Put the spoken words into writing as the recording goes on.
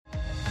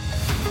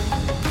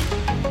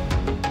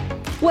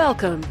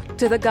Welcome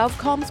to the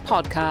GovComms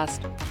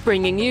podcast,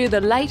 bringing you the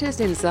latest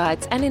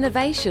insights and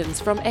innovations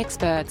from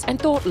experts and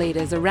thought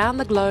leaders around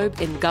the globe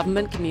in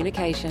government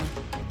communication.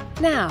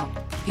 Now,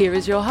 here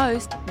is your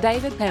host,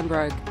 David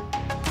Pembroke.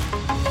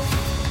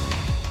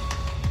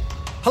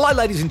 Hello,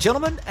 ladies and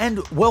gentlemen, and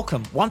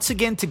welcome once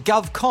again to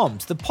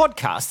GovComms, the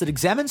podcast that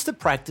examines the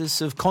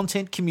practice of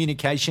content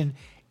communication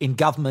in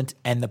government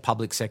and the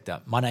public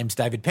sector. My name's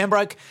David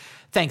Pembroke.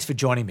 Thanks for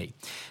joining me.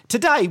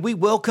 Today, we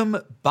welcome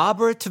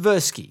Barbara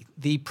Tversky,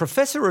 the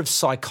Professor of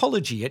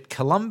Psychology at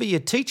Columbia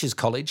Teachers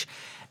College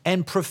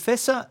and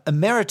Professor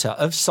Emerita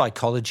of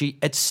Psychology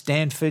at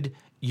Stanford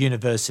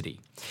University.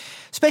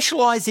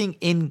 Specialising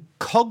in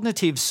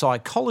cognitive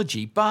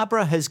psychology,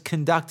 Barbara has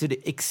conducted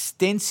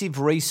extensive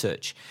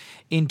research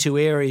into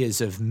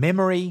areas of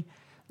memory,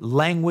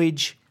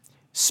 language,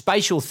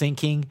 spatial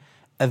thinking,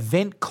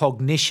 event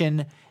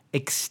cognition,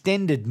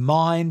 extended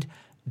mind,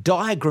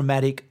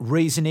 diagrammatic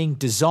reasoning,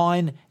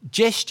 design,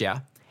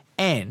 gesture,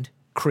 and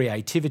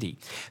creativity.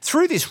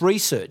 Through this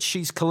research,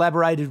 she's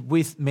collaborated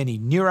with many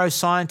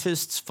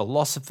neuroscientists,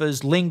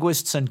 philosophers,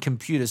 linguists, and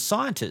computer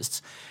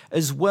scientists,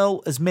 as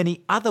well as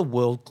many other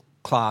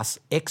world-class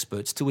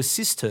experts to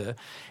assist her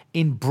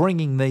in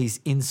bringing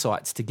these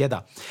insights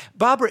together.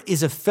 Barbara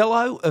is a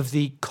fellow of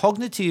the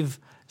Cognitive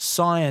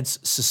Science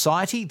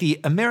Society,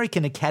 the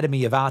American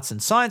Academy of Arts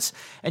and Science,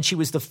 and she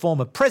was the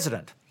former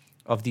president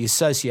of the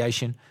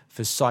Association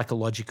for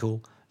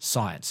Psychological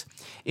Science.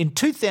 In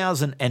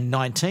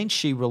 2019,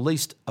 she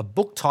released a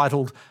book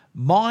titled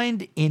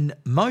Mind in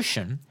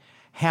Motion: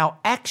 How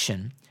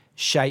Action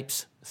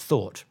Shapes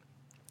Thought,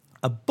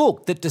 a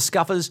book that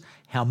discovers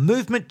how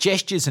movement,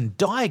 gestures and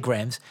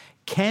diagrams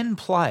can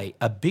play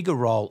a bigger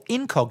role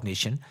in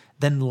cognition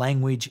than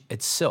language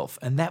itself,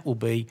 and that will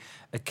be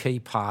a key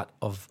part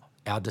of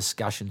our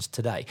discussions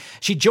today.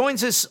 She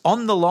joins us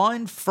on the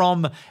line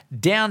from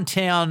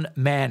downtown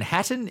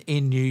Manhattan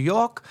in New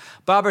York.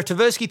 Barbara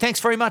Tversky, thanks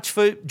very much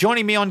for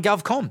joining me on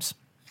GovComms.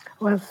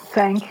 Well,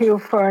 thank you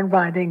for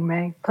inviting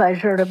me.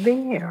 Pleasure to be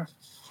here.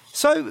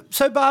 So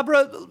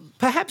Barbara,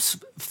 perhaps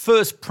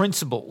first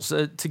principles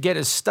to get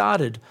us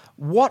started.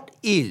 What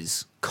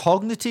is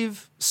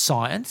cognitive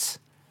science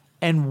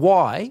and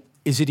why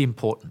is it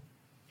important?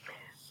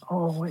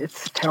 Oh,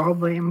 it's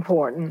terribly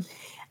important.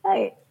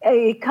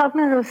 A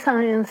cognitive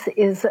science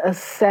is a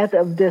set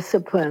of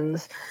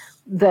disciplines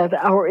that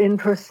are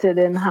interested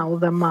in how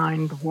the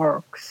mind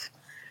works.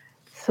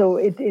 So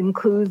it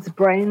includes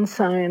brain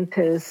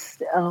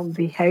scientists,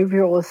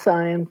 behavioral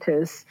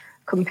scientists,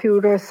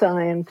 computer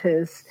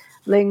scientists,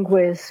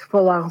 linguists,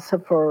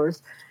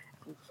 philosophers,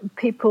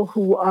 people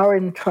who are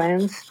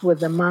entranced with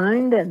the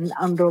mind and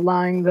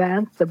underlying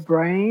that, the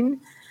brain,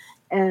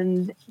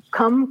 and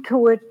come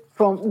to it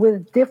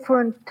with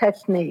different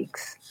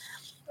techniques,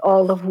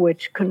 all of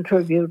which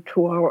contribute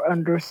to our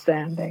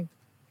understanding.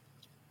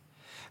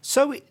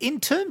 So in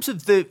terms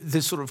of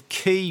the sort of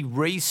key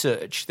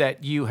research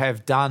that you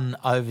have done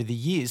over the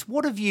years,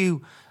 what have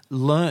you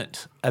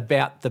learnt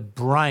about the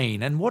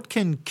brain and what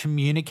can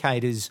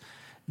communicators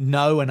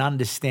know and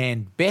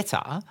understand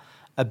better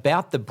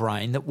about the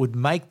brain that would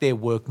make their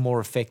work more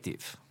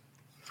effective?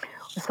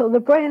 So the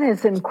brain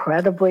is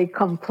incredibly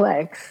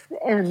complex,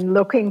 and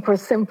looking for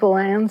simple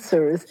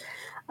answers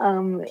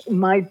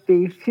might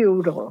be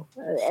futile.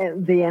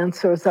 The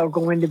answers are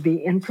going to be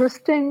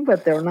interesting,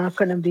 but they're not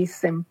going to be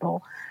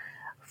simple.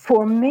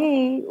 For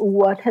me,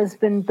 what has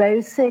been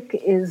basic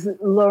is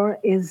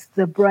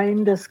the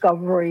brain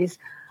discoveries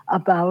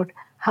about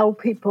how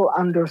people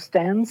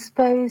understand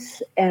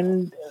space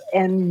and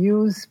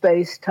use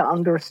space to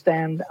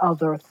understand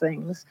other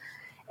things.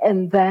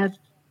 And that,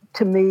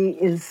 to me,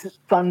 is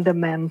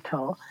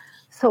fundamental.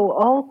 So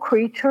all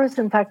creatures,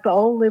 in fact,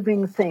 all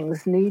living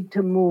things need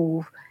to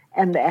move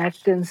and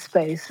act in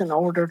space in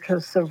order to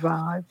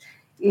survive.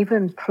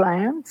 Even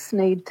plants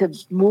need to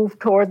move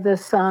toward the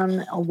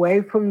sun,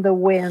 away from the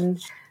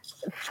wind,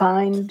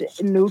 find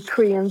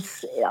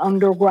nutrients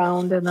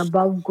underground and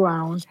above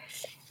ground.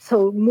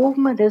 So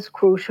movement is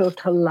crucial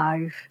to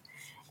life.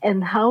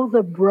 And how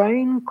the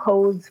brain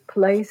codes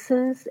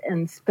places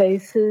and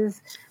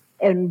spaces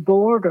and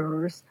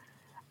borders,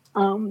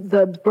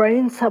 the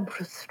brain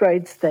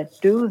substrates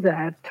that do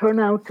that turn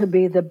out to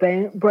be the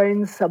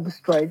brain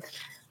substrates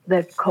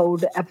that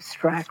code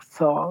abstract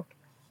thought.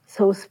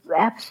 So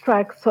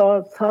abstract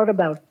thought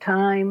about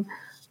time,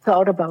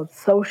 thought about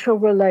social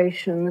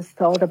relations,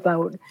 thought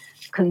about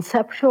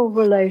conceptual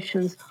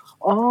relations,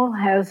 all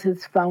has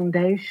its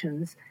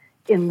foundations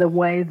in the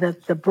way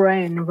that the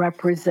brain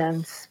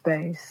represents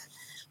space.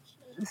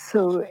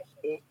 So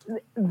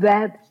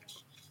that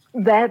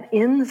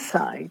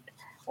insight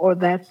or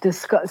that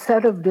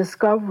set of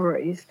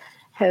discoveries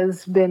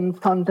has been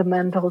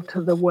fundamental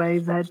to the way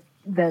that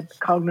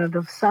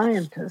cognitive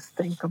scientists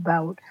think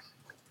about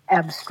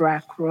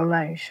abstract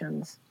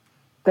relations.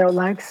 They're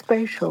like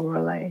spatial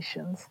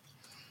relations.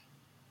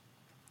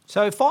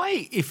 So if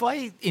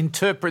I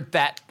interpret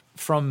that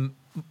from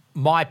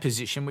my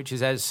position, which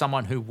is as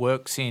someone who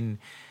works in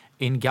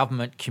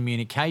government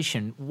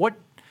communication, what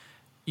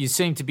you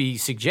seem to be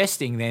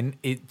suggesting then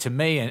to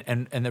me,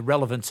 and the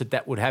relevance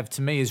that would have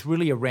to me is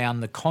really around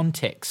the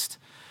context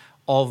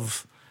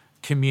of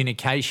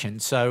communication.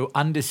 So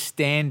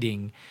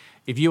understanding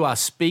if you are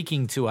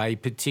speaking to a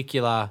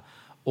particular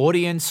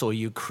audience or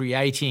you're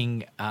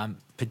creating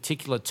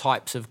particular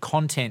types of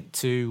content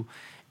to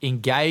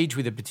engage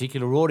with a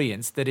particular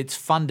audience, that it's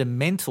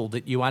fundamental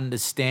that you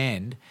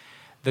understand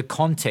the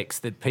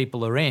context that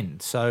people are in.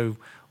 So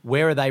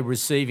where are they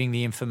receiving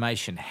the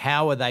information?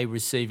 How are they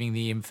receiving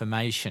the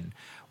information?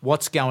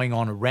 What's going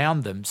on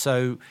around them?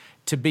 So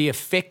to be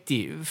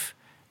effective,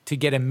 to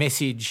get a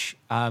message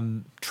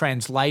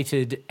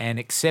translated and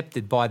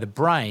accepted by the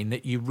brain,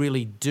 that you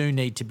really do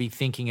need to be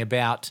thinking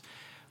about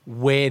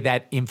where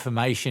that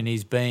information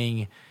is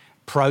being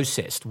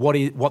processed,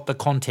 what the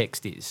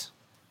context is.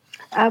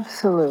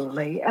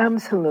 Absolutely,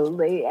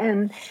 absolutely.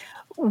 And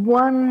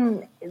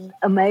one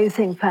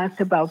amazing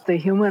fact about the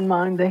human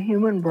mind, the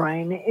human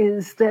brain,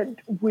 is that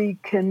we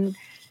can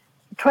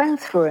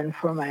transfer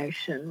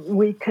information.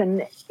 We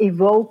can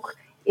evoke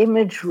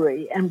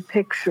imagery and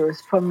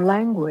pictures from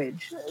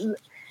language.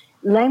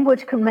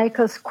 Language can make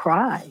us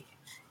cry.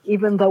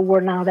 Even though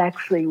we're not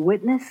actually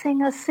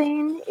witnessing a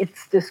scene,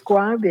 it's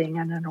describing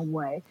it in a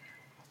way.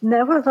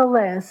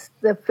 Nevertheless,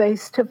 the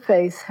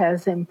face-to-face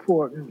has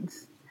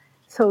importance.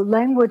 So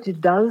language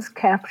does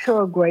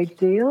capture a great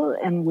deal,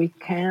 and we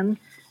can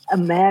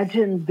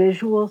imagine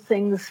visual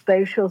things,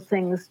 spatial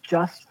things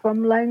just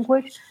from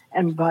language,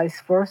 and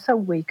vice versa.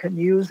 We can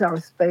use our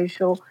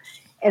spatial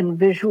and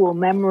visual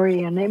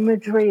memory and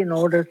imagery in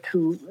order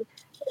to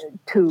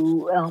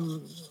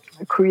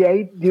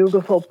create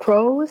beautiful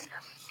prose.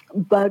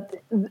 But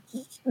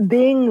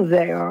being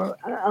there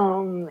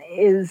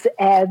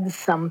adds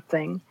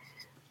something.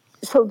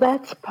 So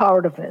that's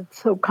part of it.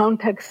 So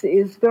context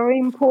is very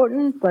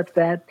important, but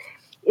that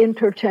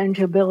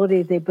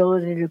interchangeability, the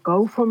ability to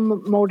go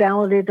from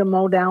modality to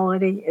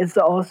modality, is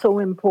also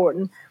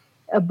important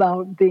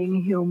about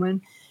being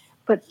human.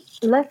 But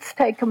let's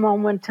take a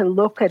moment to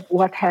look at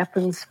what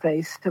happens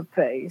face to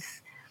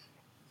face.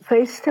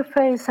 Face to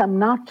face, I'm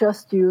not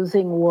just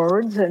using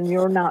words, and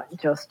you're not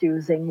just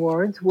using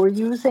words. We're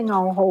using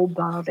our whole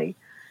body.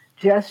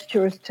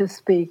 Gestures to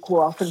speak.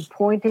 We're often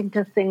pointing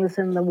to things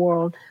in the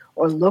world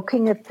or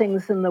looking at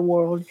things in the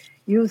world,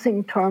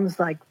 using terms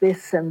like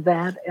this and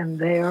that and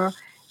there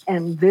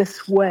and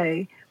this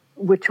way,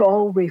 which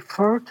all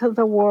refer to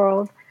the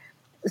world.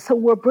 So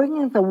we're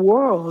bringing the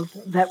world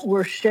that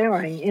we're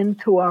sharing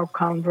into our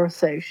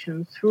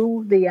conversation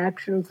through the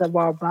actions of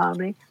our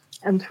body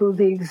and through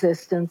the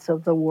existence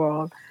of the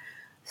world.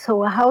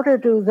 So how to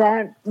do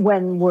that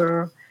when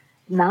we're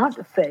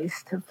not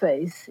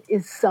face-to-face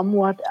is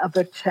somewhat of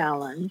a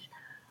challenge.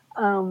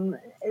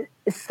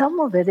 Some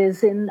of it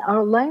is in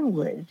our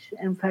language.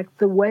 In fact,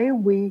 the way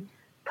we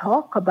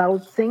talk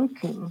about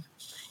thinking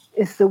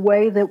is the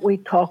way that we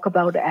talk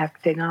about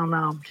acting on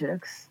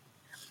objects.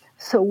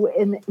 So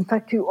in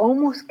fact, you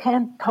almost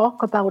can't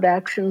talk about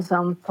actions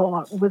on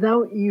thought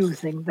without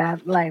using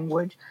that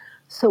language.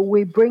 So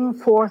we bring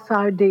forth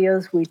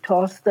ideas, we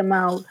toss them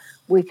out,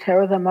 we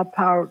tear them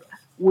apart,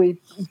 we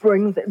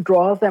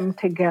draw them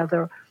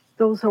together.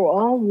 Those are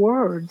all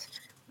words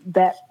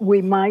that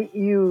we might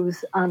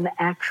use on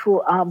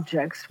actual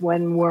objects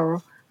when we're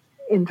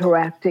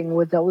interacting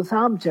with those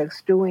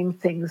objects, doing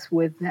things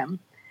with them.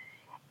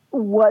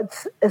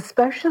 What's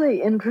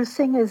especially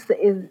interesting is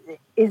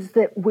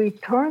that we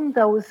turn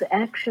those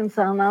actions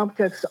on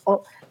objects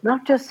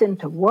not just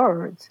into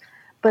words,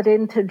 but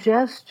into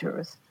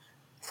gestures.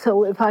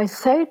 So if I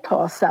say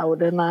toss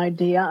out an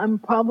idea, I'm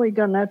probably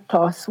going to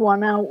toss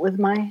one out with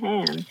my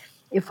hand.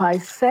 If I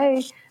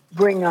say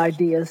bring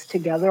ideas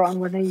together, I'm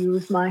going to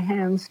use my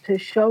hands to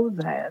show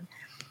that.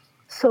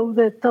 So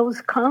that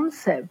those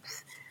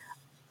concepts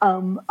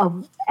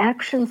of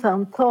actions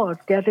on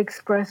thought get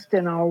expressed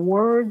in our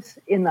words,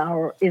 in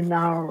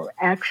our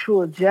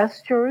actual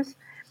gestures,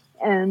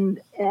 and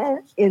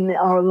in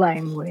our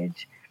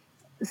language.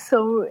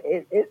 So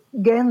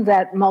again,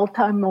 that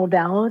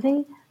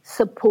multimodality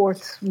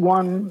supports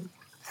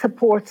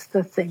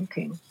the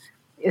thinking.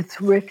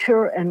 It's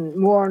richer and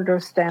more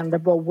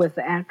understandable with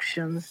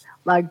actions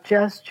like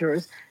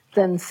gestures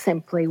than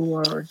simply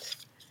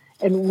words.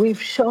 And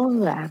we've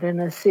shown that in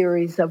a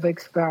series of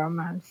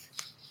experiments.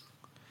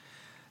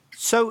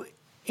 So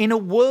in a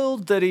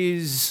world that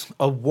is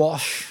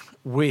awash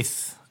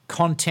with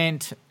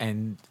content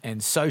and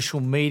social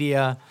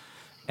media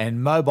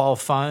and mobile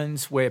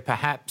phones, where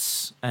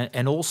perhaps,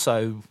 and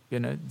also,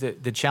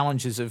 the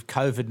challenges of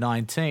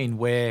COVID-19,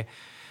 where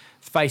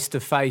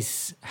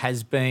face-to-face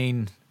has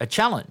been a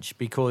challenge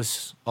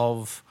because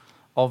of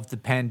the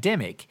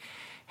pandemic,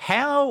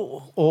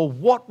 how or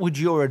what would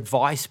your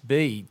advice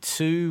be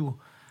to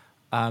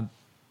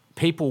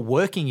people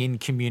working in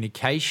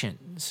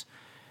communications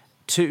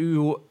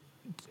to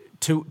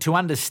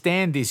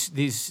understand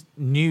this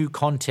new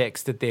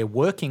context that they're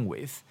working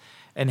with,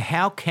 and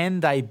how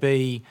can they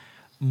be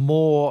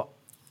more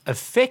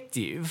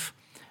effective,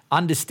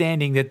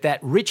 understanding that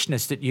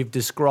richness that you've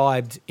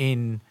described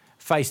in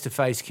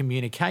face-to-face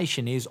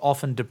communication is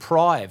often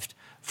deprived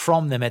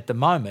from them at the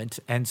moment,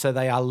 and so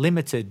they are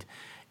limited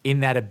in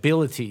that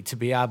ability to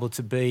be able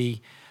to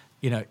be,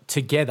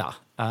 together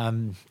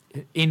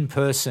in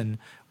person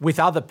with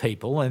other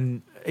people,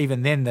 and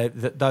even then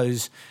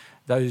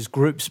those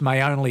groups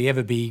may only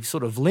ever be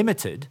sort of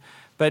limited.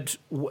 But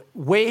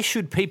where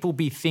should people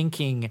be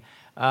thinking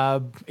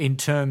in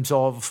terms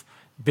of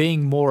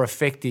being more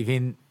effective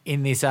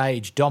in this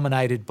age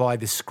dominated by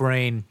the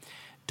screen,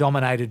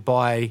 dominated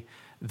by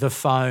the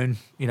phone,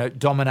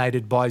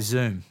 dominated by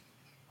Zoom?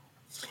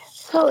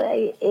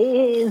 So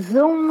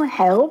Zoom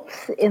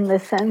helps in the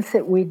sense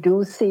that we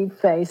do see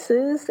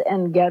faces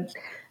and get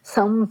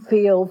some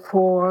feel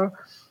for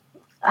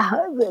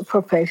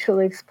facial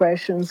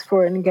expressions,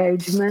 for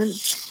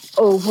engagement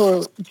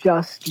over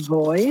just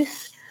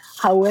voice.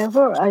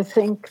 However, I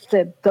think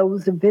that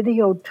those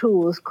video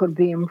tools could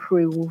be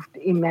improved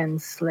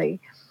immensely.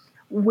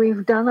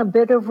 We've done a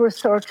bit of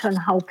research on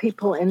how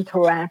people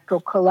interact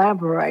or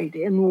collaborate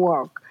in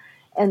work.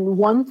 And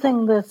one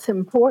thing that's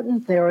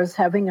important there is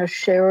having a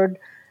shared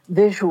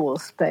visual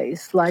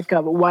space, like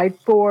a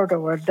whiteboard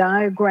or a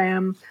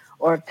diagram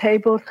or a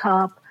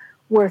tabletop,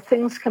 where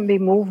things can be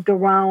moved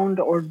around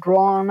or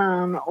drawn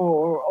on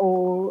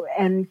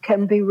and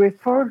can be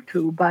referred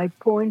to by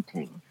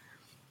pointing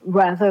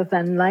rather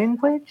than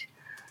language.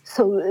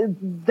 So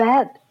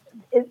that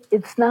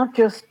it's not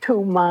just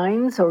two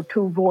minds or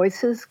two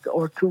voices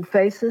or two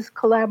faces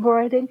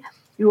collaborating.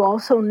 You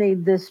also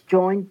need this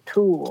joint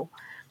tool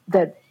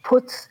that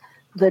puts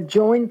the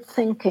joint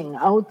thinking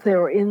out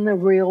there in the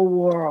real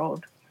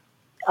world,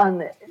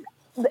 on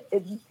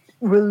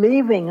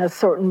relieving a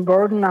certain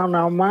burden on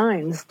our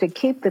minds to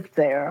keep it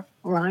there,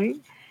 right?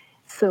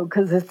 So,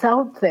 because it's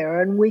out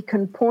there and we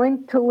can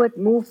point to it,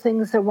 move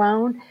things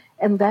around,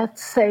 and that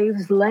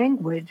saves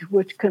language,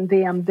 which can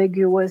be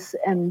ambiguous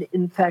and,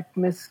 in fact,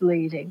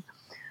 misleading.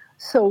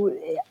 So,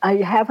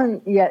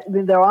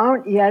 there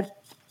aren't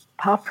yet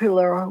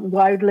popular,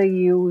 widely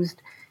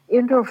used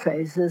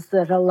interfaces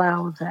that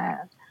allow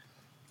that.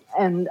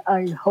 And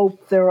I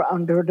hope they're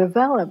under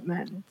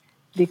development,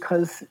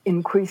 because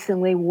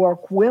increasingly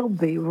work will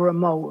be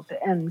remote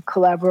and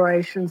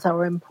collaborations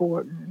are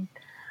important.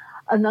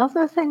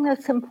 Another thing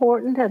that's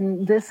important,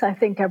 and this I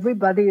think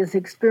everybody has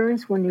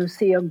experienced when you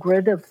see a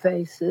grid of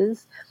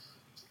faces,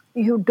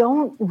 you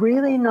don't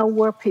really know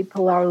where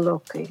people are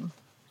looking.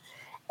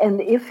 And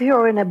if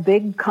you're in a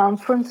big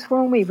conference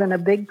room, even a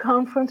big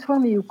conference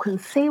room, you can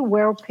see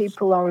where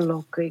people are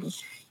looking.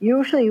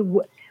 Usually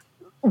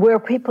where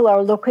people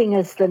are looking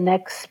is the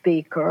next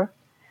speaker,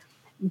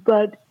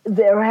 but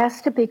there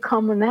has to be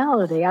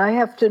commonality. I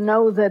have to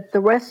know that the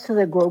rest of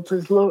the group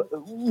is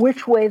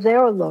which way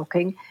they're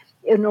looking,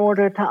 in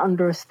order to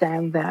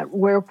understand that,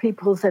 where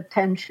people's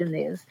attention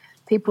is.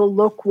 People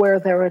look where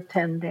they're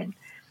attending.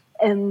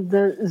 And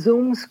the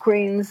Zoom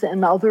screens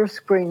and other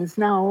screens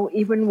now,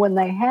 even when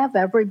they have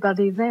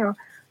everybody there,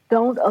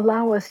 don't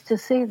allow us to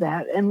see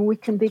that. And we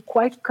can be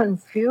quite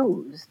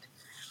confused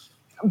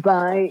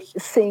by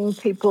seeing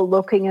people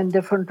looking in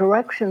different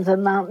directions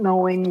and not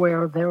knowing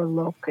where they're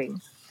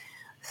looking.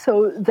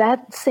 So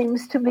that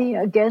seems to me,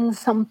 again,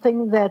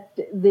 something that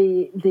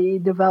the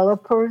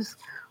developers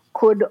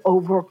could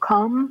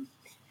overcome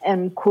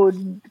and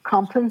could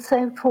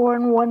compensate for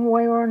in one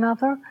way or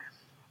another.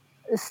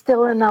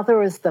 Still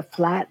another is the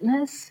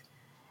flatness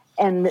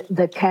and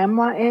the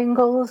camera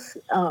angles.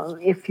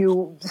 If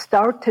you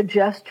start to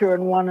gesture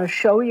and want to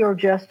show your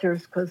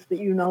gestures because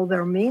you know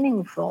they're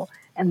meaningful,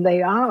 and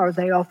they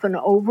often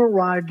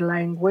override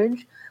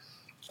language.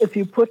 If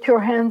you put your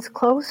hands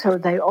closer,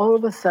 they all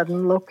of a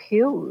sudden look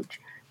huge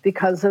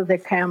because of the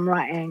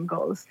camera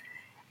angles.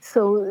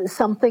 So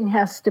something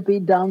has to be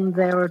done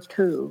there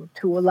too,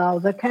 to allow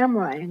the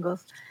camera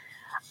angles.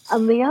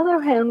 On the other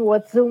hand,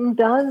 what Zoom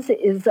does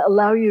is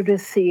allow you to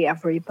see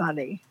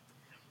everybody.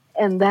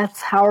 And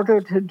that's harder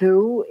to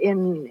do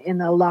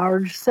in a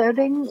large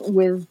setting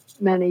with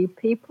many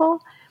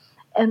people.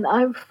 And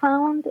I've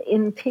found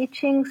in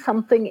teaching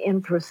something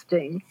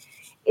interesting.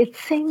 It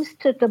seems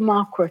to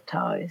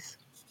democratize.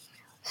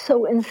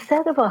 So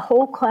instead of a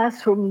whole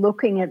classroom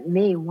looking at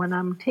me when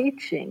I'm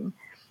teaching,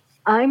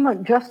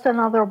 I'm just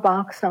another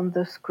box on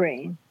the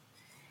screen.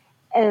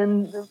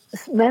 And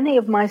many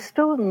of my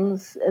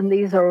students, and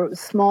these are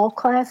small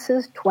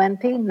classes,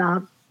 20,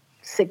 not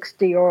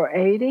 60 or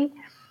 80,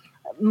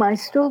 my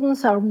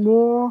students are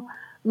more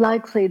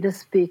likely to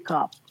speak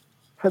up.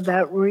 For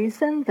that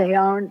reason, they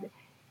aren't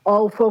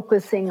all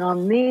focusing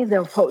on me.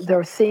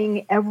 They're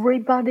seeing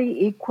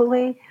everybody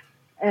equally,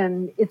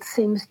 and it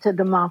seems to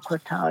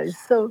democratize.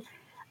 So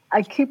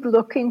I keep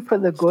looking for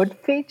the good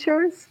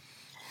features.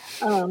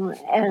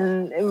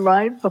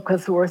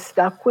 Because we're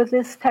stuck with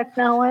this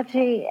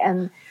technology,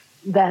 and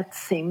that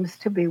seems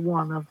to be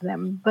one of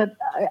them. But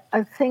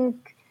I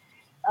think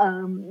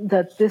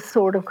that this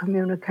sort of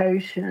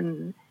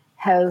communication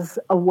has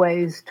a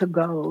ways to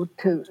go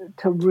to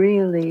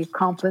really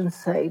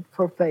compensate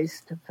for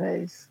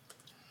face-to-face.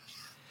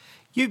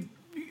 You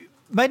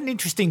made an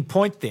interesting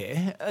point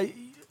there.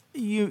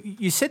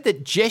 You said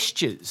that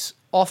gestures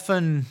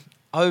often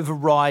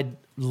override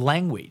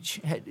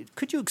language.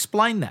 Could you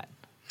explain that?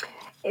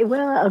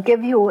 Well, I'll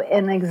give you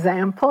an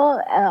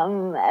example.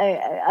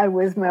 I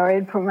was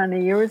married for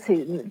many years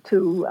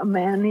to a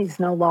man, he's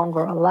no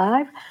longer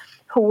alive,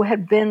 who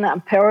had been a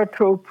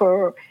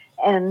paratrooper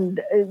and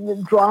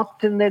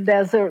dropped in the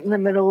desert in the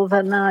middle of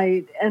the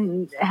night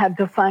and had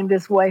to find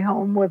his way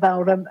home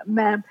without a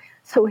map.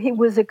 So he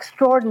was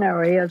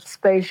extraordinary at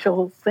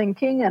spatial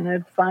thinking and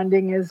at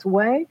finding his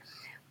way.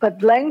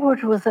 But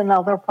language was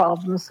another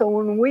problem. So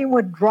when we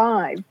would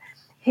drive,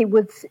 he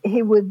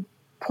would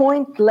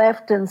point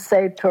left and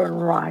say turn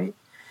right.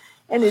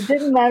 And it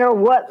didn't matter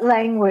what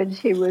language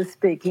he was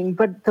speaking,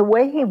 but the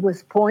way he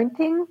was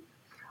pointing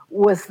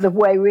was the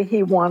way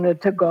he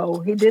wanted to go.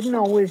 He didn't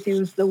always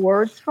use the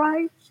words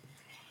right.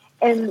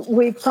 And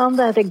we found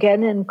that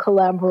again in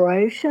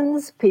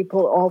collaborations.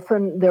 People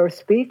often, their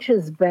speech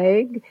is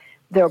vague.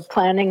 They're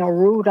planning a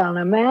route on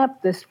a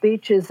map. The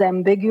speech is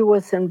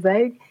ambiguous and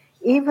vague,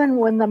 even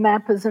when the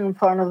map is in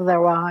front of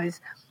their eyes.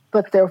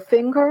 But their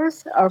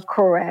fingers are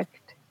correct.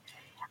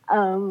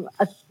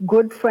 A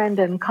good friend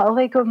and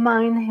colleague of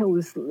mine,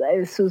 who's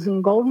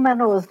Susan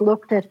Goldmedal, has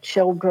looked at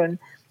children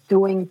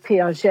doing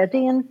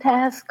Piagetian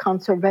tasks,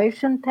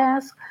 conservation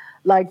tasks,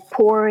 like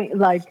pouring,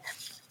 like,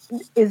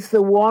 is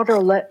the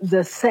water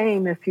the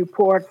same if you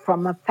pour it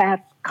from a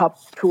fat cup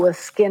to a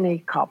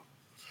skinny cup?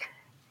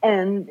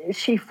 And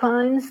she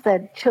finds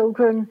that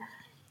children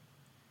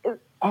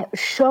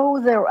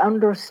show their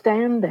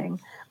understanding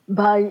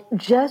by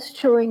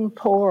gesturing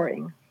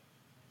pouring.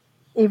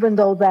 Even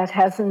though that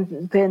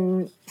hasn't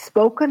been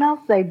spoken of,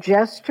 they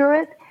gesture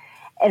it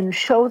and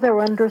show their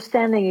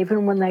understanding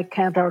even when they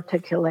can't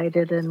articulate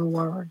it in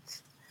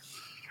words.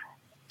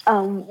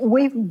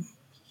 We've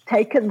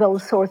taken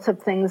those sorts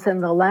of things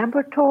in the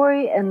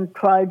laboratory and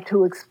tried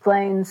to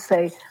explain,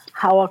 say,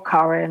 how a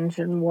car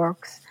engine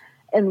works.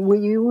 And we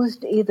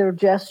used either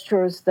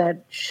gestures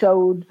that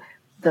showed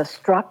the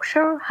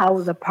structure, how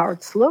the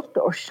parts looked,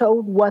 or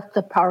showed what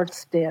the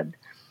parts did.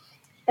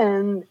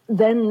 And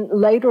then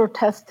later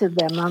tested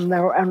them on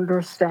their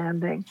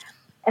understanding.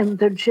 And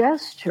the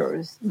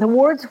gestures, the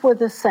words were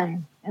the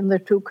same in the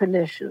two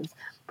conditions,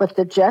 but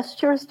the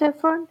gestures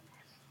different.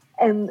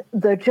 And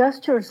the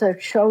gestures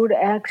that showed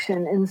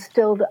action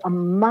instilled a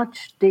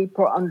much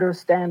deeper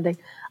understanding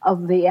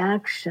of the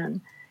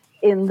action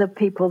in the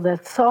people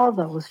that saw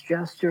those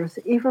gestures,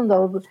 even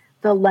though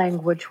the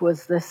language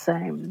was the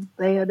same.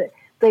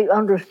 They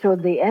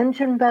understood the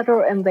engine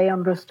better and they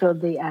understood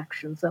the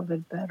actions of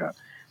it better.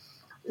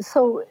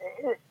 So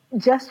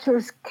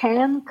gestures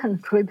can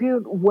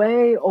contribute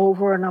way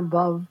over and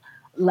above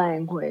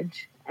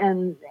language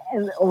and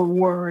or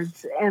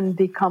words and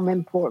become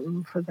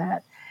important for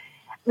that.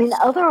 I mean,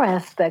 other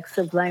aspects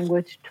of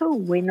language, too.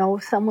 We know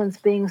if someone's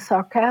being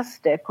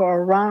sarcastic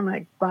or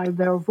ironic by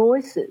their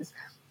voices,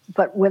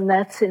 but when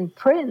that's in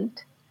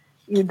print,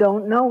 you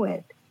don't know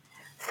it.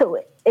 So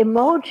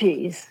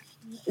emojis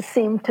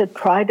seem to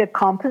try to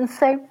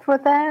compensate for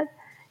that.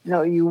 You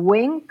know, you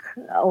wink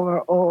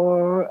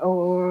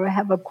or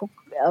have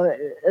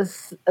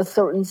a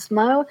certain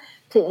smile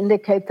to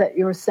indicate that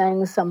you're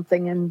saying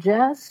something in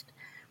jest.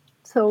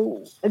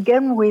 So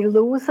again, we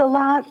lose a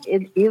lot,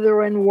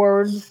 either in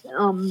words,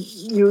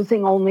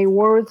 using only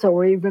words,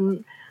 or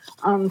even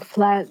on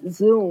flat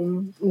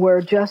Zoom,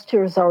 where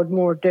gestures are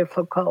more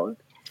difficult.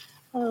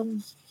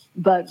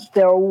 But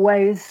there are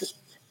ways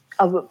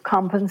of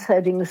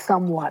compensating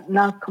somewhat,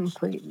 not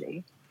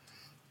completely.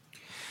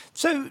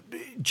 So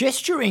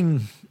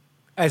gesturing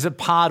as a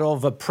part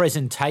of a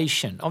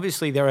presentation,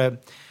 obviously there are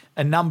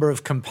a number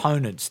of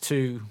components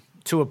to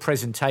a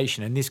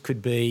presentation, and this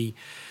could be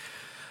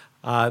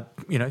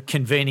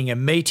convening a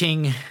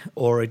meeting,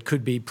 or it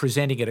could be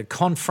presenting at a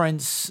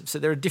conference. So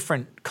there are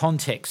different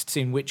contexts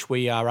in which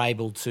we are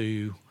able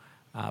to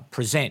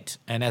present.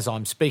 And as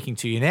I'm speaking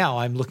to you now,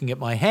 I'm looking at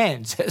my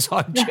hands as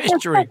I'm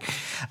gesturing.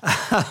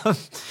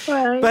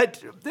 Right.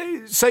 But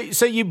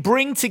so you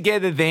bring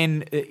together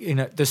then,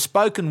 the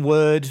spoken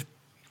word,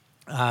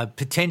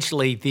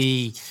 potentially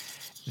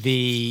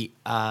the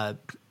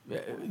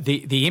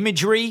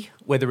imagery,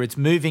 whether it's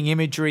moving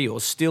imagery or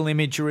still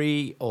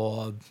imagery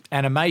or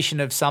animation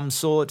of some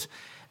sort,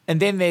 and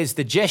then there's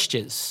the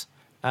gestures,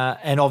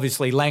 and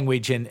obviously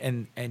language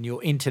and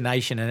your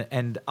intonation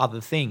and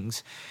other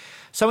things.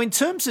 So in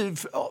terms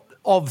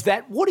of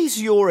that, what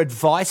is your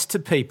advice to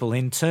people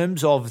in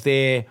terms of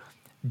their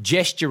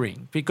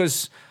gesturing?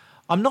 Because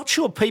I'm not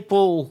sure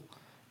people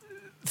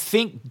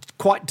think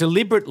quite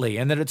deliberately,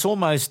 and that it's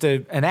almost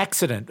an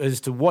accident as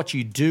to what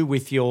you do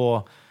with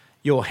your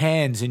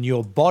hands and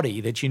your body,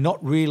 that you're not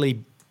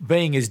really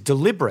being as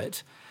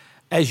deliberate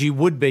as you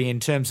would be in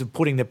terms of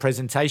putting the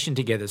presentation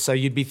together. So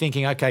you'd be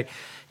thinking, okay,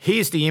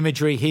 here's the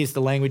imagery, here's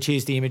the language,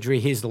 here's the imagery,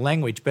 here's the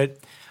language. But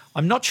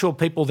I'm not sure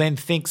people then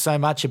think so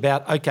much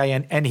about, okay,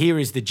 and here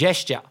is the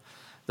gesture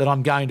that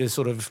I'm going to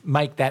sort of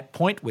make that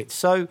point with.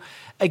 So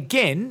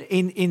again,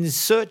 in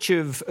search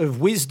of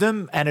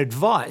wisdom and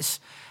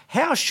advice,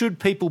 how should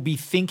people be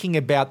thinking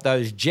about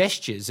those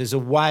gestures as a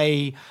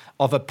way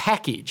of a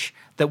package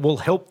that will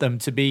help them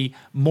to be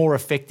more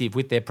effective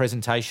with their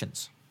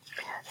presentations?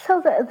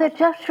 So the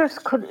gestures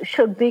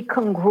should be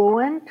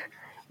congruent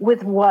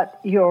with what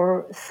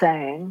you're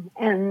saying,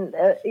 and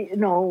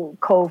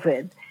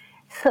COVID.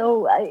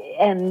 So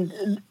and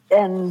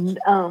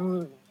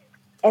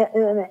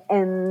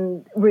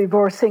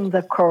reversing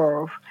the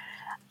curve.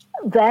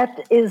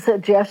 That is a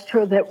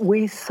gesture that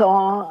we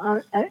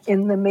saw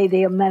in the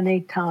media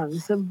many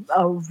times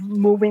of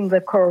moving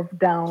the curve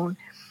down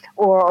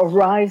or a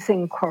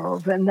rising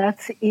curve, and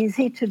that's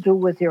easy to do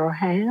with your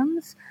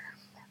hands.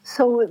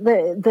 So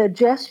the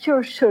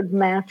gesture should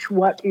match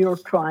what you're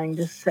trying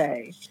to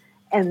say,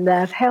 and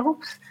that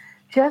helps.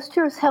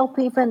 Gestures help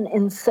even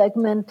in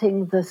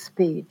segmenting the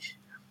speech.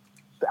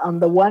 On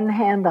the one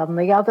hand, on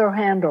the other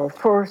hand, or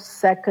first,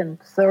 second,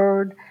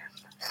 third.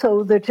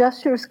 So the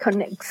gestures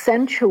can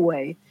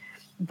accentuate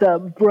the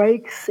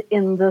breaks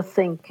in the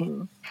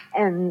thinking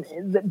and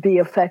be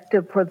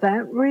effective for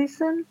that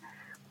reason.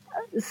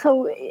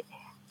 So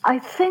I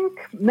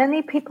think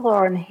many people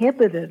are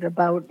inhibited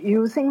about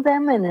using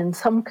them, and in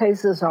some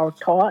cases are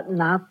taught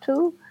not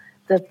to,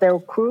 that they're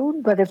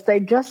crude. But if they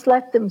just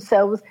let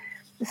themselves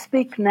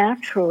speak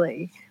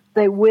naturally,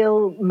 they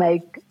will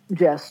make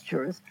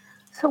gestures.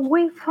 So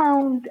we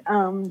found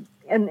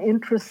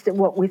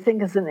what we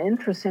think is an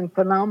interesting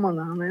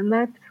phenomenon, in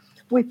that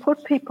we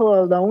put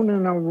people alone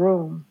in a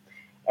room,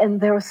 and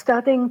they're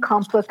studying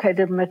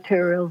complicated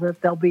material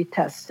that they'll be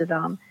tested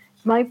on.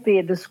 It might be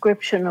a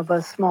description of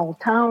a small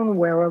town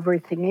where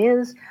everything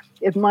is.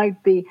 It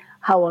might be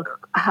how a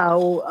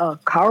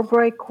car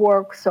brake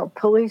works or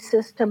pulley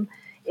system.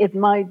 It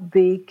might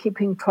be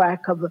keeping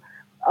track of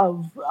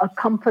a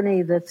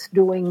company that's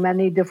doing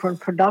many different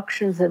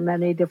productions in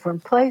many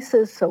different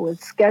places, so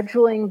it's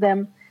scheduling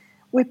them.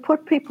 We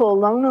put people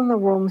alone in the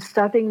room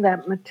studying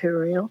that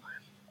material,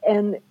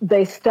 and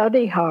they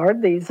study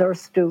hard. These are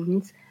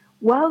students.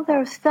 While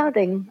they're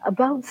studying,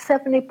 about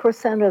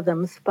 70% of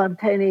them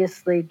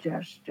spontaneously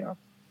gesture.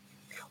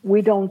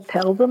 We don't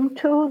tell them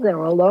to. They're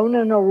alone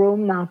in a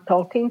room, not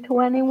talking to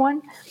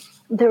anyone.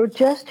 Their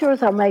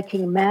gestures are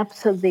making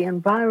maps of the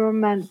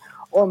environment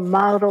or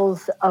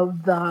models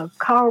of the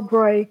car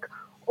brake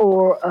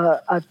or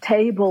a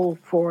table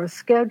for a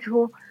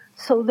schedule.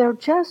 So their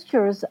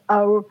gestures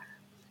are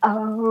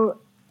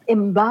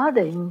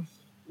embodying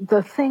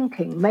the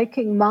thinking,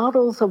 making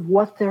models of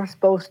what they're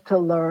supposed to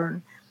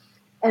learn.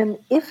 And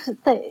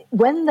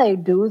when they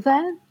do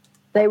that,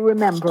 they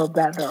remember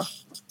better.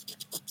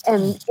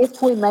 And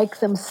if we make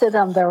them sit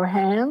on their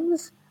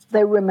hands,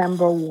 they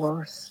remember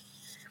worse.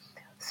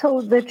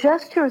 So the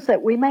gestures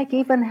that we make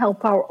even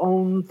help our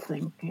own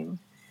thinking.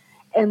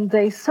 And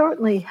they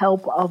certainly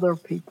help other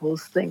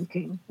people's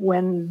thinking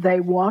when they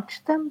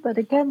watch them. But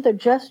again, the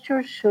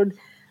gestures should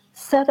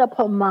set up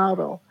a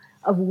model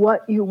of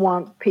what you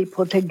want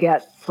people to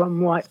get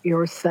from what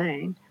you're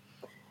saying.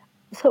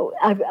 So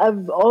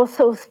I've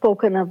also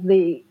spoken of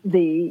the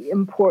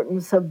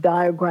importance of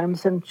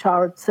diagrams and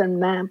charts and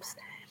maps,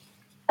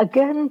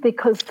 again,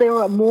 because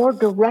they're a more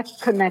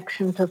direct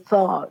connection to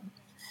thought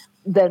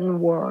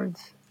than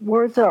words.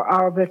 Words are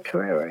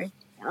arbitrary,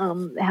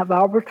 have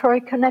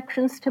arbitrary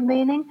connections to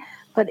meaning.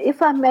 But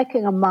if I'm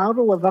making a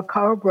model of a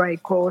car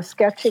brake or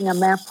sketching a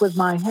map with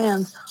my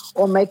hands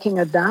or making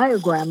a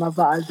diagram of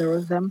either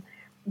of them,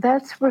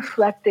 that's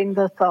reflecting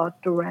the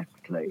thought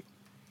directly.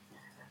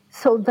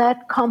 So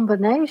that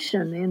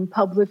combination in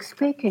public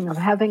speaking of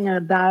having a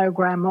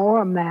diagram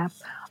or a map,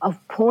 of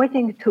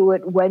pointing to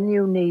it when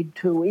you need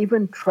to,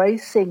 even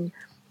tracing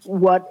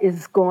what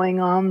is going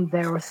on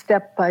there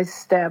step by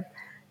step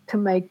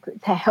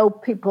to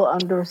help people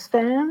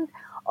understand,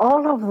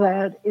 all of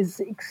that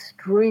is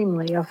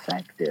extremely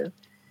effective.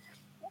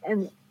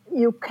 And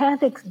you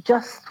can't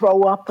just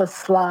throw up a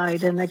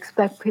slide and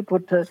expect people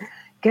to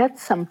get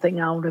something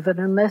out of it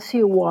unless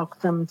you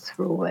walk them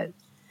through it.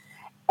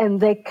 And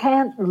they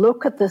can't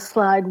look at the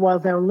slide while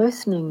they're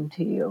listening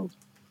to you.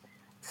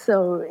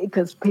 So,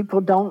 because people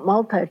don't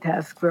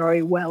multitask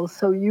very well.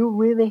 So you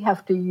really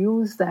have to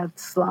use that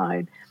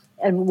slide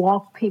and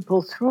walk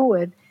people through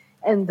it,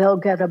 and they'll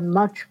get a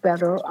much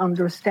better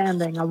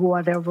understanding of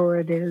whatever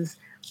it is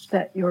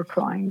that you're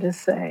trying to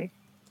say.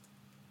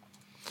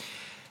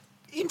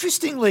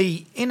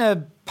 Interestingly, in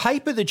a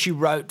paper that you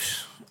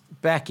wrote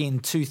back in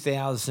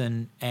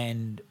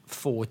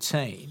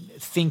 2014,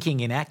 Thinking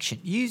in Action,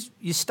 you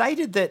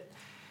stated that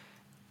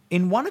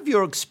in one of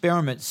your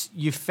experiments,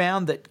 you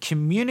found that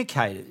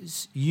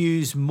communicators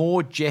use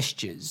more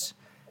gestures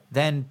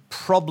than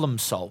problem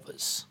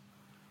solvers.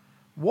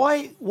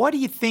 Why do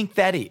you think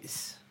that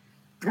is?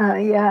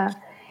 Right.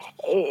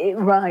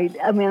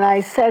 I mean,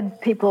 I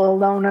said people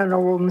alone in a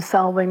room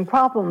solving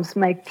problems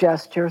make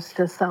gestures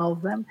to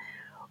solve them.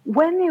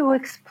 When you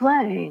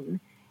explain,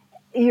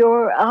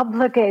 you're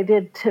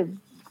obligated to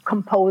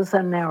compose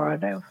a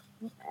narrative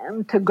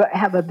and to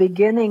have a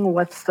beginning,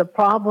 what's the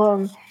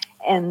problem,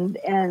 and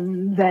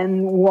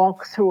then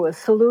walk through a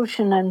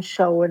solution and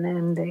show an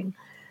ending.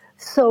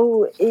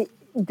 So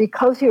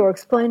because you're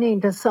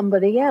explaining to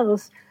somebody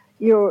else,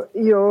 you're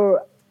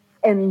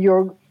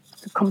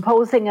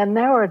composing a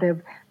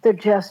narrative, the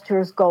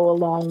gestures go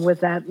along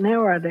with that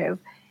narrative.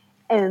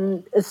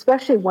 And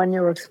especially when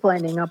you're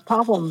explaining a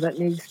problem that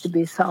needs to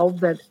be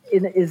solved that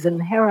is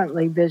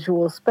inherently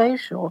visual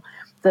spatial,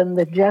 then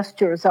the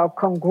gestures are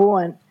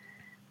congruent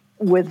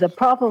with the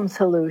problem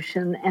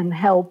solution and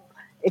help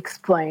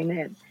explain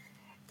it.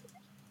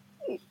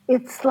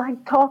 It's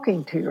like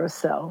talking to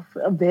yourself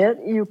a bit.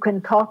 You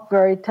can talk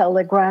very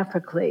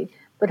telegraphically,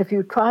 but if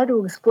you try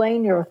to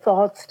explain your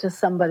thoughts to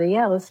somebody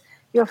else,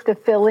 you have to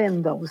fill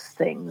in those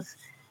things.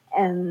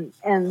 And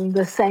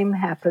the same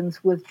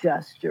happens with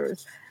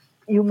gestures.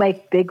 You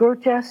make bigger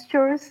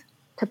gestures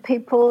to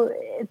people,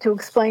 to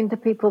explain to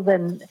people,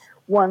 than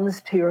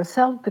ones to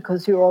yourself,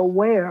 because you're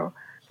aware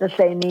that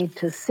they need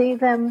to see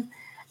them.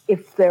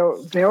 If they're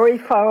very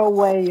far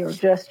away, your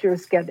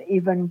gestures get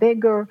even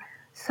bigger.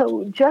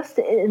 So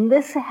and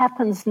this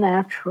happens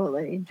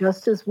naturally,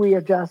 just as we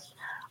adjust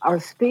our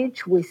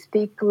speech, we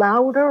speak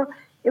louder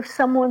if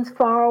someone's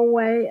far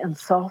away and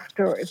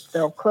softer if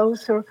they're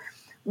closer.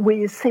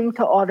 We seem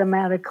to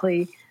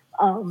automatically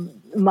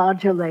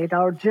modulate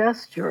our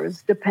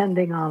gestures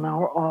depending on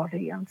our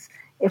audience.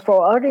 If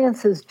our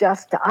audience is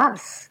just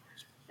us,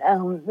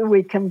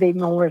 we can be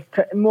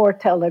more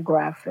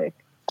telegraphic.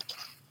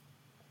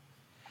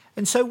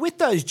 And so with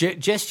those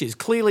gestures,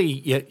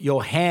 clearly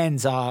your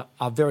hands are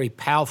very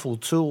powerful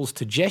tools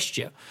to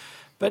gesture.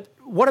 But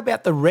what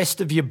about the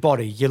rest of your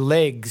body, your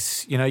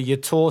legs, your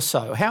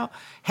torso?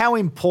 How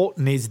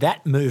important is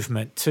that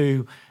movement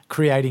to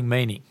creating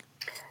meaning?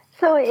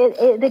 So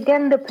it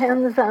again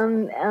depends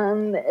on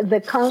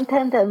the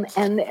content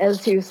and,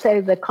 as you say,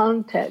 the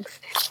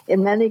context.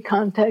 In many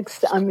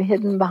contexts, I'm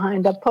hidden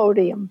behind a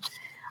podium.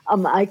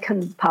 I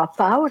can pop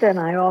out, and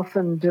I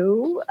often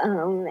do,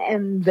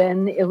 and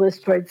then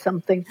illustrate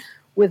something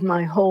with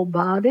my whole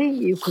body.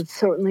 You could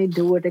certainly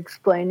do it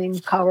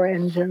explaining car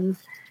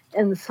engines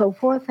and so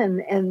forth,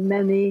 and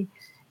many.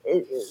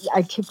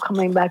 I keep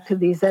coming back to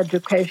these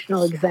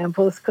educational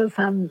examples because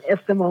I'm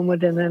at the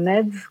moment in an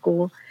ed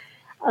school.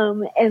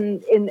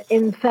 And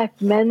in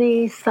fact,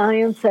 many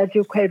science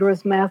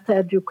educators, math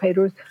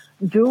educators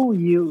do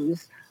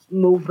use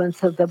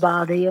movements of the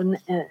body and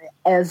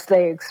as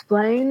they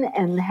explain,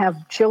 and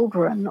have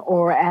children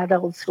or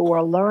adults who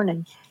are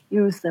learning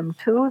use them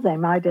too. They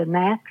might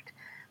enact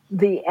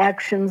the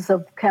actions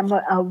of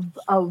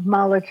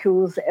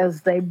molecules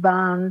as they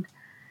bond,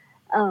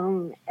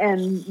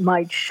 and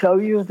might show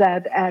you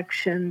that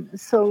action.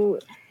 So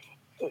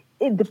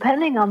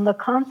depending on the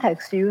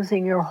context,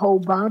 using your whole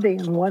body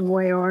in one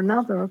way or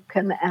another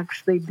can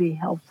actually be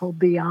helpful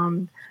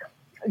beyond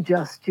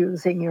just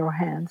using your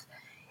hands.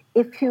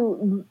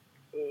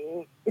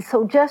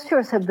 So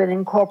gestures have been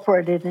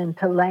incorporated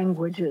into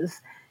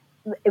languages,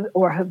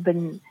 or have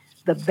been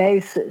the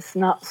basis,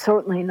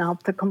 certainly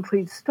not the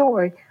complete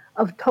story,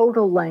 of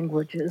total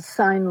languages,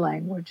 sign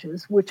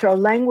languages, which are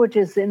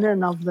languages in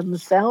and of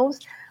themselves.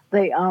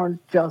 They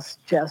aren't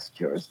just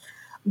gestures,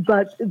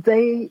 but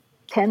they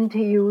tend to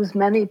use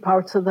many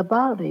parts of the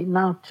body,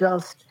 not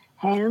just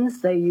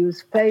hands. They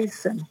use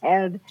face and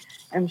head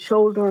and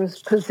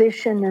shoulders,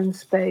 position in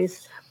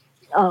space,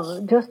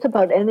 just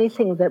about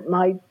anything that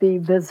might be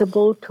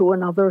visible to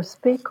another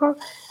speaker.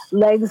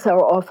 Legs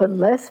are often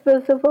less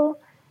visible,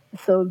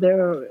 so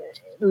they're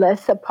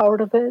less a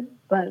part of it,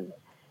 but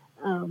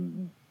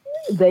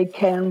they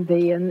can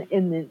be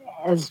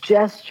as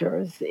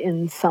gestures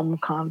in some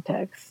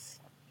contexts.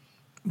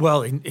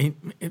 Well,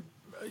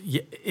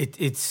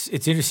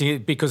 it's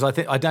interesting because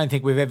I don't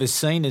think we've ever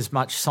seen as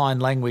much sign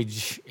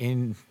language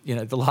in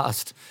the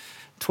last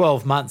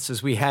 12 months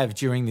as we have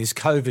during this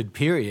COVID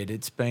period.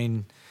 It's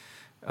been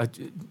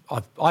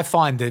I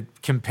find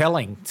it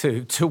compelling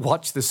to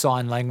watch the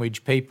sign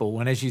language people,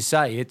 and as you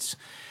say, it's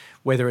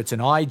whether it's an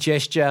eye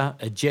gesture,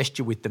 a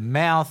gesture with the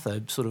mouth,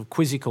 a sort of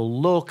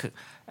quizzical look,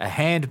 a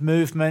hand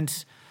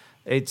movement.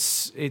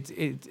 It's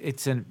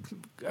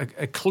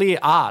a clear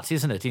art,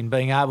 isn't it, in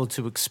being able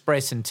to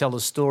express and tell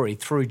a story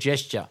through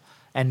gesture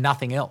and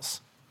nothing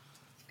else.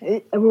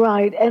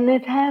 Right, and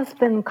it has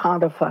been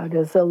codified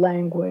as a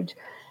language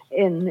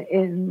in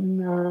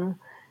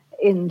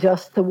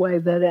just the way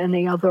that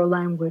any other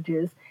language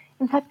is.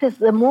 In fact,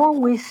 the more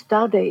we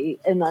study,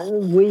 and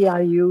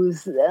I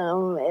use,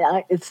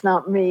 it's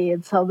not me,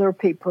 it's other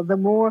people, the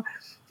more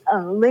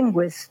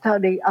linguists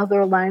study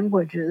other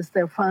languages,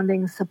 they're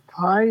finding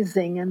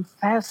surprising and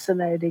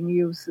fascinating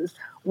uses,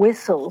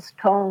 whistles,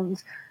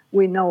 tones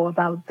we know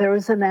about.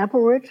 There's an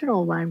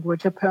Aboriginal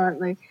language,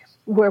 apparently,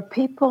 where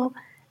people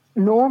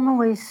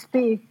normally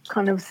speak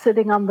kind of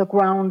sitting on the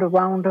ground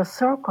around a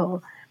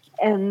circle,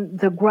 and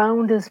the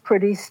ground is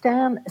pretty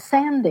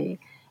sandy,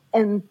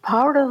 and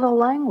part of the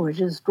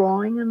language is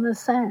drawing in the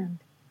sand.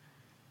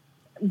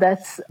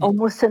 That's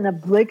almost an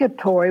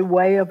obligatory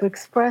way of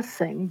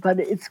expressing, but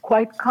it's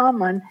quite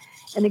common.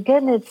 And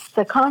again, it's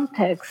the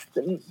context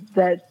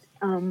that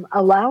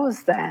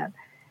allows that.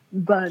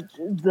 But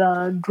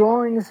the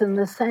drawings in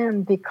the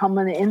sand become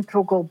an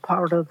integral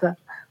part of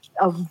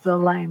the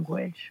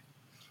language.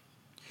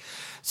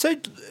 So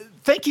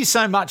thank you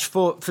so much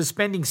for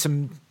spending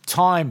some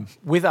time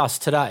with us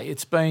today.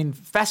 It's been a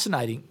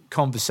fascinating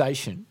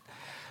conversation.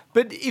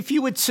 But if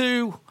you were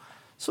to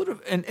Sort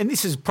of, and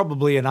this is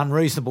probably an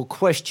unreasonable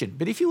question,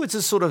 but if you were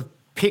to sort of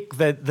pick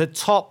the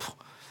top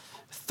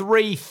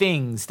 3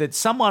 things that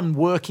someone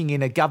working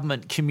in a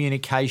government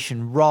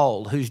communication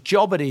role, whose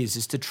job it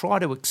is to try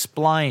to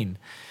explain,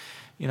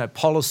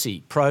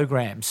 policy,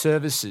 program,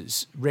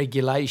 services,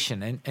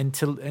 regulation, and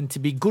to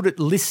be good at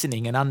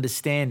listening and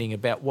understanding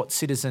about what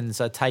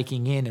citizens are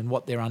taking in and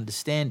what they're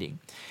understanding,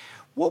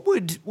 what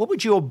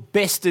would your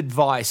best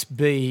advice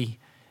be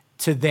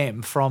to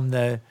them from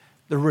the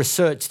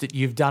research that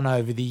you've done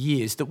over the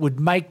years that would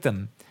make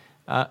them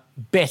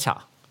better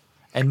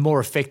and more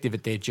effective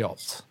at their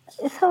jobs?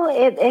 So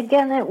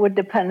it would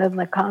depend on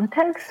the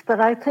context,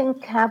 but I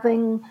think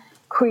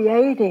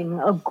creating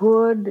a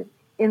good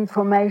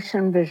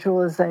information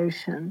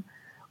visualization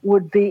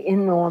would be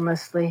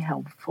enormously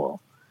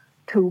helpful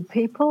to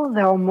people.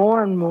 There are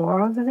more and more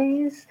of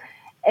these,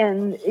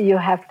 and you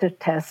have to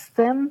test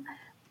them.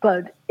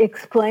 But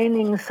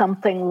explaining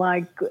something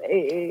like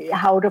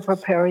how to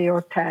prepare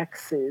your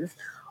taxes,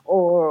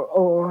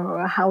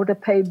 or how to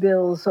pay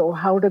bills, or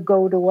how to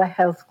go to a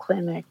health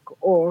clinic,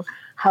 or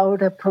how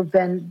to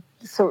prevent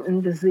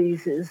certain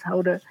diseases,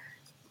 how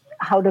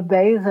to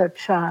bathe a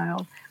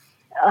child.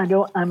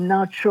 I'm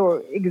not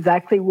sure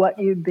exactly what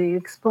you'd be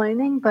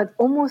explaining, but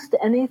almost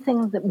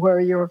anything where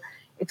you're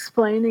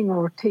explaining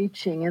or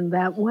teaching in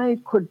that way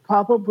could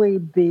probably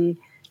be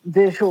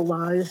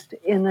visualized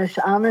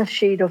on a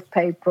sheet of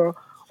paper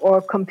or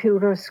a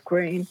computer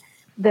screen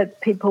that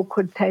people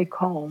could take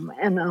home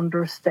and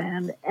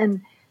understand.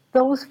 And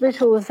those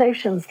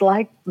visualizations,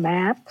 like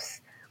maps,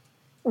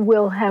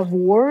 will have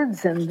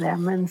words in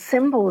them and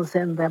symbols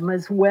in them,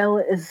 as well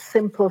as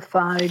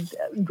simplified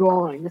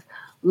drawings,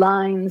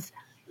 lines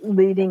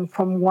leading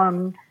from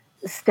one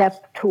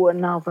step to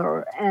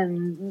another,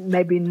 and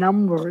maybe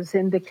numbers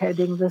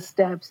indicating the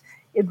steps.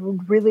 It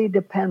would really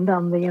depend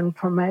on the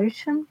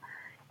information.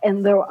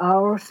 And there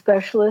are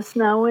specialists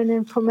now in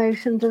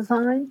information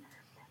design.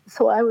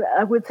 So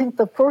I would think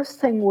the first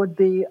thing would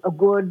be a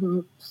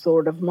good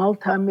sort of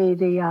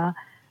multimedia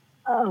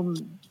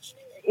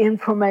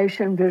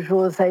information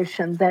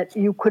visualization that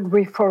you could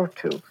refer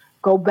to,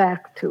 go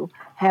back to,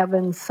 have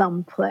in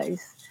some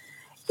place.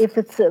 If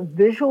it's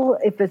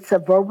a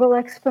verbal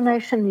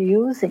explanation,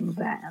 using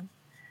that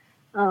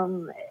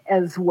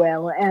as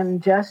well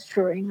and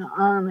gesturing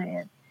on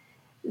it.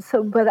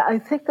 So, but I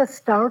think a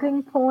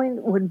starting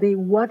point would be,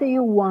 what do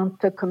you want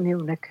to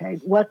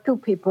communicate? What do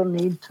people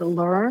need to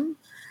learn?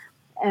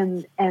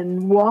 And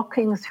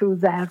walking through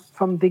that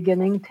from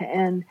beginning to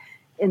end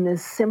in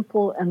as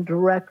simple and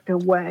direct a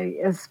way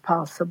as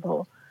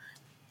possible.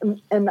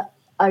 And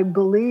I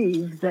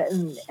believe that,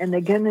 and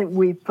again,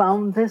 we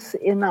found this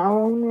in our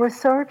own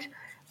research,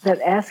 that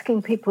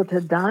asking people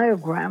to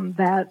diagram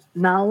that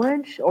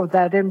knowledge or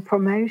that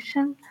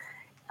information,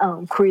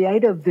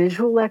 create a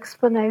visual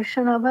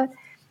explanation of it,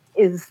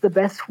 is the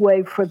best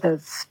way for the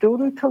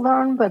student to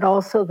learn, but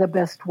also the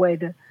best way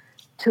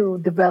to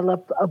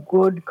develop a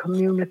good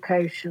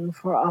communication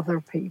for other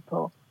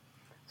people.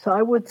 So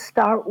I would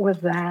start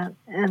with that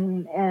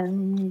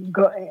and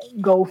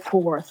go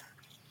forth.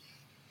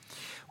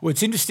 Well,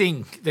 it's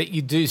interesting that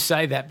you do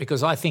say that,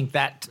 because I think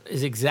that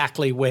is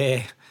exactly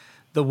where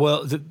the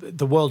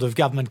world of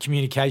government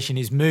communication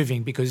is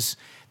moving, because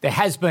there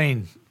has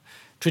been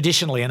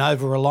traditionally an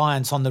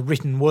over-reliance on the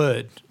written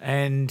word,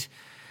 and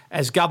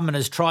as government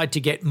has tried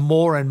to get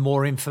more and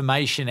more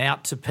information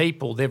out to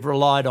people, they've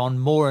relied on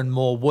more and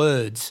more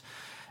words.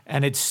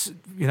 And it's,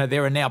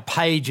 there are now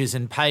pages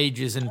and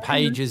pages and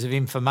pages of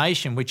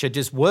information which are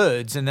just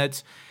words, and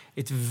it's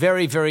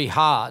very, very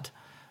hard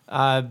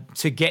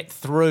to get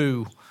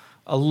through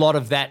a lot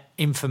of that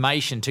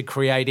information to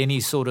create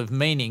any sort of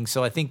meaning.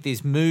 So I think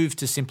this move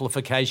to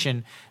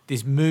simplification,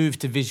 this move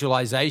to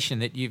visualization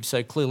that you've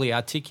so clearly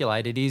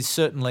articulated, is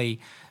certainly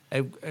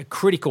a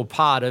critical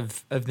part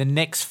of the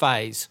next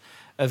phase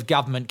of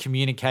government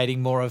communicating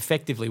more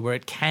effectively, where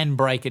it can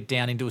break it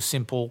down into a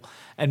simple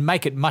and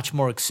make it much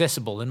more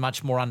accessible and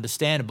much more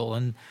understandable.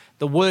 And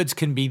the words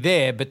can be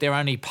there, but they're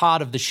only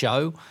part of the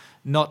show,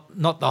 not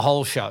the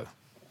whole show.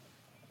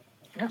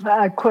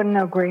 I couldn't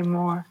agree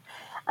more.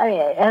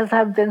 As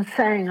I've been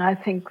saying, I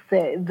think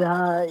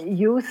the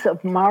use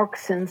of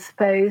marks in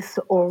space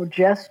or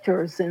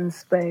gestures in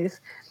space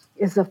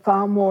is a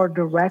far more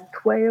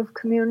direct way of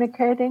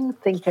communicating.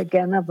 Think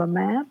again of a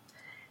map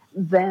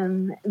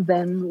than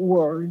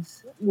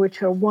words,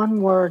 which are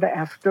one word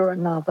after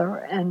another,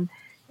 and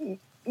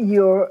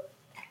you're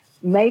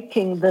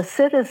making the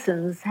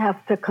citizens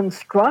have to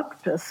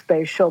construct a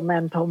spatial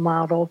mental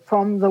model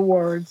from the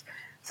words.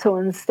 So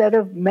instead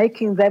of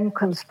making them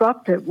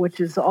construct it, which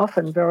is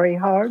often very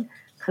hard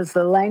because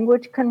the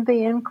language can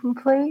be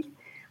incomplete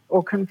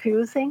or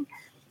confusing,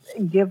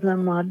 give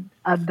them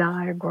a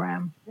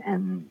diagram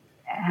and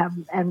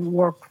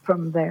work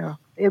from there.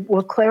 It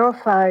will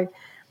clarify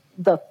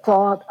the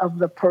thought of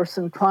the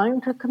person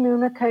trying to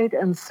communicate,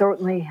 and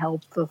certainly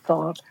help the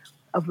thought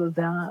of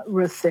the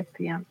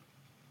recipient.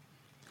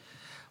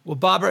 Well,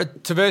 Barbara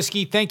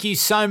Tversky, thank you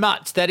so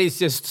much. That is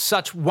just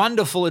such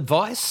wonderful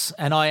advice.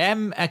 And I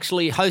am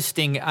actually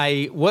hosting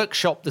a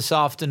workshop this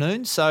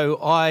afternoon, so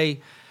I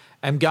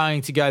am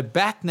going to go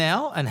back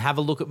now and have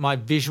a look at my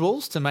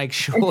visuals to make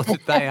sure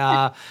that they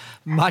are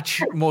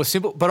much more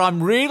simple. But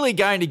I'm really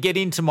going to get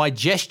into my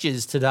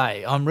gestures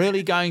today. I'm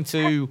really going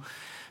to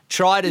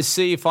try to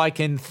see if I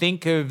can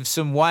think of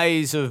some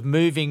ways of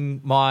moving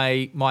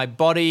my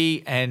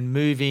body and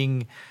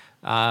moving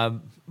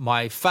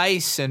my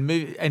face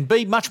and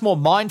be much more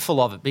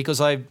mindful of it,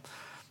 because I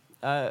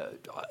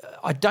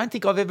don't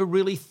think I've ever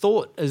really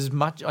thought as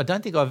much. I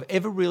don't think I've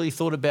ever really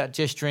thought about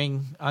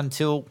gesturing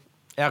until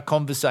our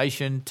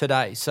conversation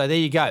today. So there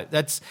you go.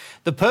 That's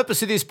the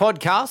purpose of this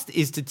podcast,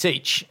 is to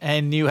teach,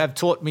 and you have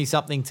taught me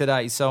something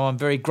today. So I'm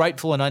very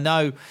grateful, and I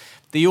know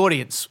the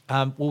audience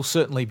will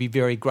certainly be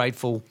very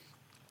grateful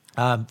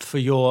for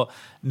your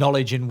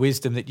knowledge and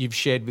wisdom that you've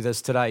shared with us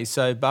today.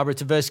 So, Barbara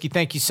Tversky,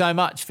 thank you so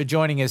much for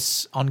joining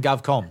us on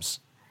GovComms.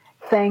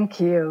 Thank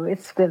you.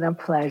 It's been a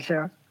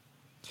pleasure.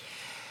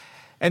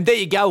 And there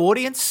you go,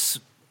 audience.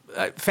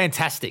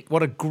 Fantastic.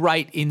 What a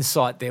great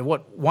insight there.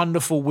 What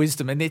wonderful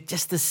wisdom. And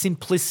just the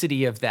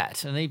simplicity of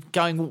that. And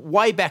going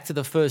way back to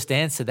the first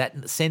answer,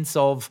 that sense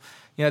of,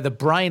 the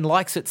brain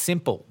likes it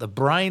simple. The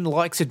brain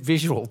likes it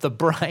visual.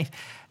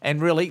 And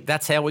really,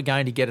 that's how we're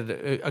going to get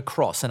it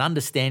across, and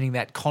understanding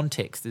that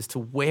context as to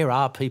where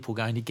are people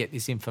going to get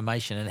this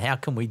information and how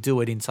can we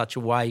do it in such a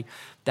way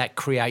that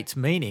creates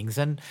meanings.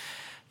 And,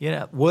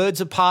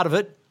 words are part of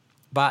it,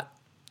 but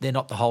they're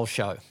not the whole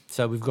show.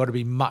 So we've got to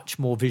be much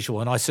more visual.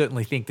 And I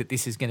certainly think that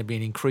this is going to be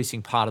an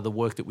increasing part of the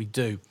work that we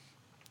do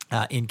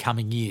in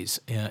coming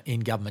years in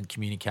government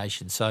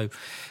communication. So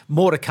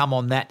more to come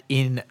on that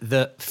in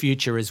the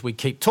future as we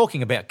keep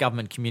talking about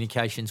government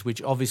communications,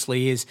 which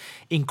obviously is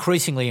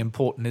increasingly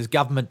important as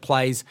government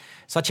plays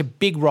such a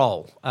big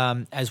role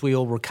as we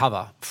all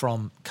recover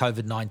from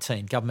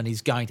COVID-19. Government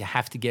is going to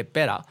have to get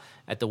better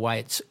at the way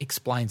it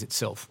explains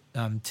itself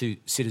to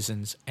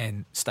citizens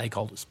and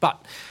stakeholders.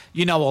 But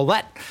you know all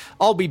that.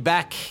 I'll be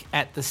back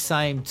at the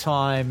same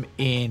time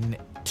in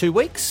 2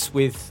 weeks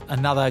with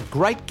another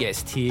great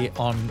guest here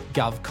on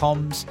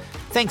GovComms.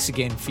 Thanks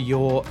again for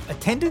your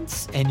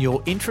attendance and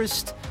your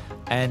interest,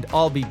 and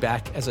I'll be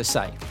back, as I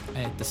say,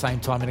 at the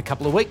same time in a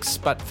couple of weeks.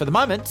 But for the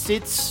moment,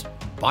 it's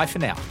bye for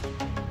now.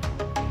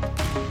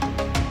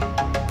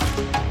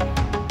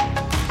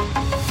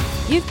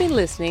 You've been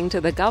listening to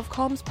the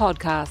GovComms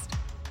podcast.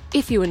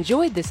 If you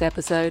enjoyed this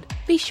episode,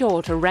 be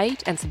sure to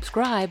rate and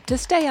subscribe to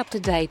stay up to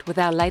date with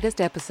our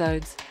latest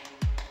episodes.